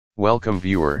Welcome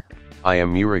viewer, I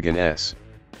am Murugan S.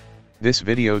 This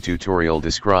video tutorial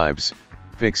describes,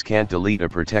 fix can't delete a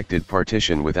protected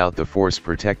partition without the force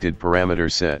protected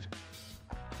parameter set.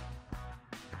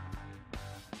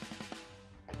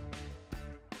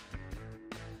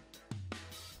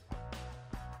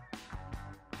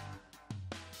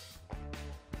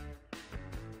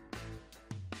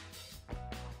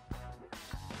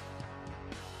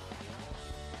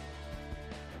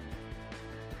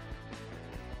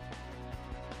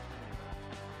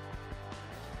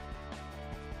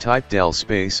 Type del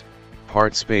space,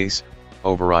 part space,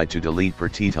 override to delete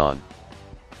partition.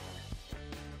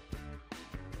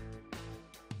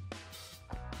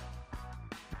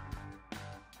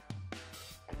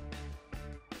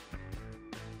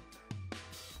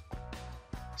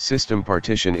 System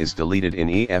partition is deleted in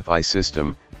EFI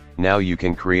system. Now you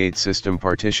can create system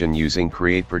partition using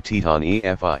create partition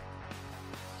EFI.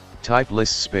 Type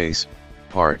list space,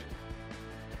 part.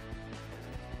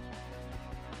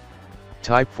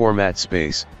 Type format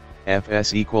space,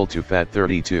 fs equal to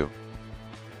FAT32.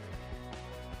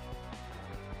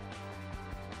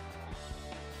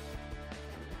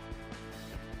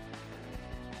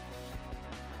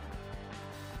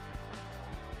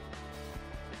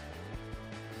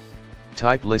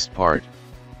 Type list part.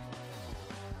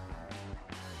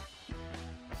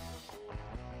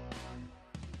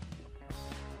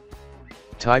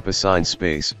 Type assign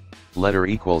space, letter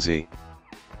equals E.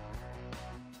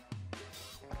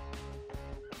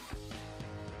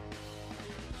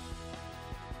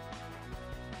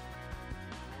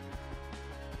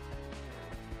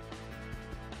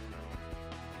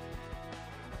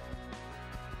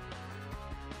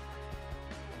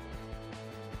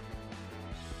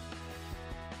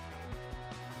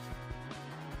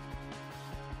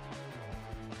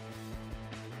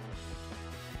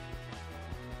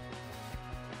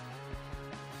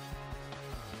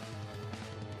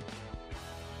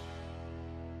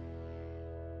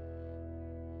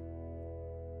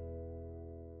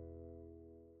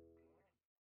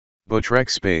 Bootrec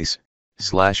space,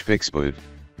 /fixboot.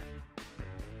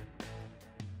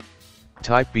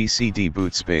 Type bcd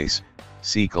boot space,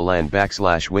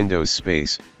 /Windows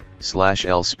space,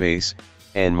 /l space,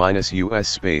 n-us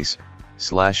space,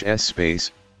 /s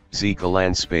space,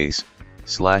 zcolan space,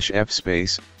 /f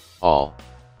space, all.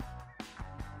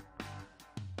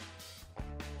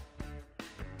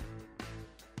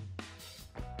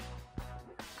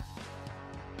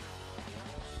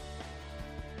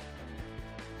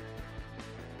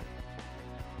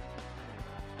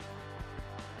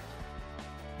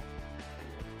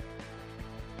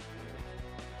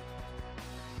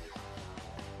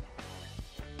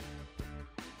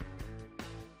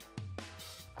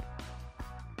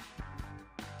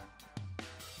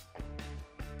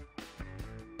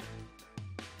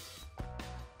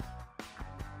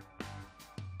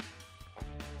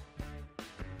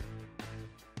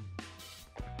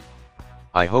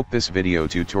 I hope this video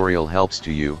tutorial helps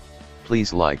to you.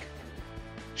 Please like,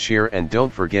 share and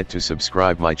don't forget to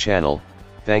subscribe my channel.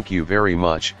 Thank you very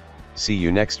much. See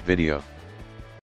you next video.